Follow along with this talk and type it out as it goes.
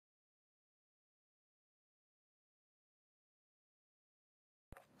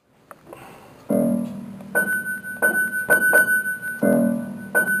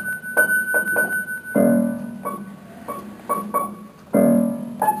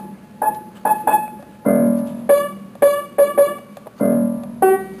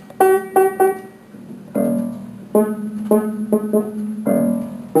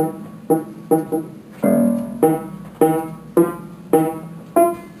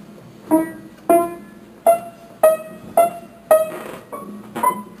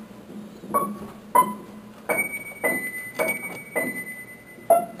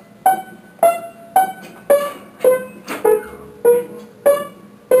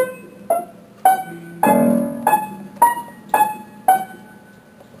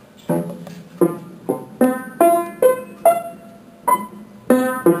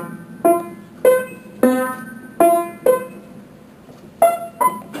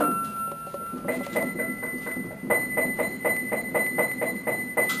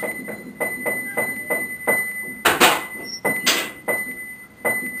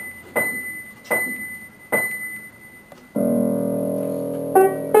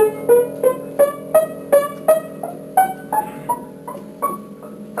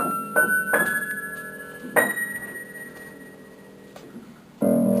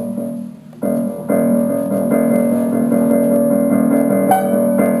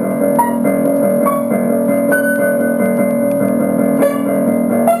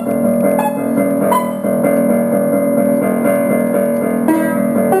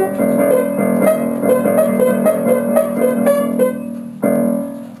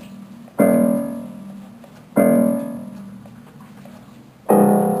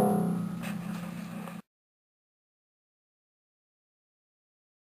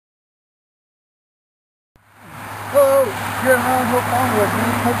Hello, here at Highland Hill Farm we have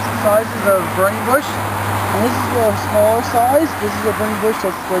many types of sizes of burning bush. And this is a smaller size. This is a burning bush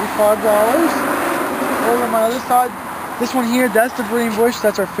that's $35. Over on my other side, this one here, that's the burning bush.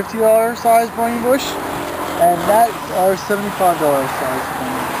 That's our $50 size burning bush. And that's our $75 size burning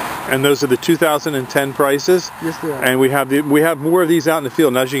bush. And those are the 2010 prices. Yes, they are. And we have more of these out in the field.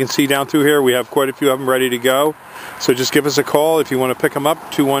 And as you can see down through here, we have quite a few of them ready to go. So just give us a call if you want to pick them up,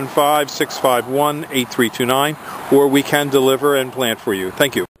 215-651-8329, or we can deliver and plant for you.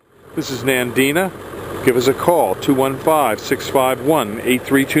 Thank you. This is Nandina. Give us a call,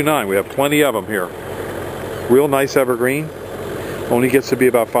 215-651-8329. We have plenty of them here. Real nice evergreen. Only gets to be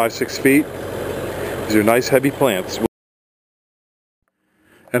about 5-6 feet. These are nice heavy plants.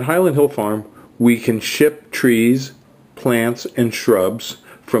 At Highland Hill Farm, we can ship trees, plants, and shrubs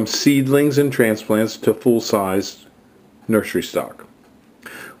from seedlings and transplants to full-size nursery stock.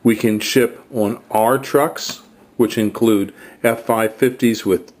 We can ship on our trucks, which include F550s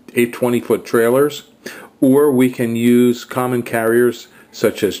with 20-foot trailers, or we can use common carriers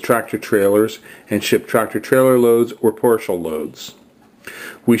such as tractor trailers and ship tractor trailer loads or partial loads.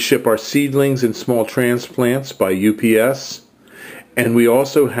 We ship our seedlings and small transplants by UPS. And we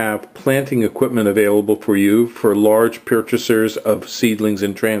also have planting equipment available for you for large purchasers of seedlings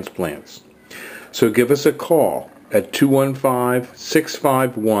and transplants. So give us a call at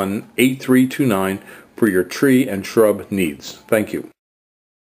 215-651-8329 for your tree and shrub needs. Thank you.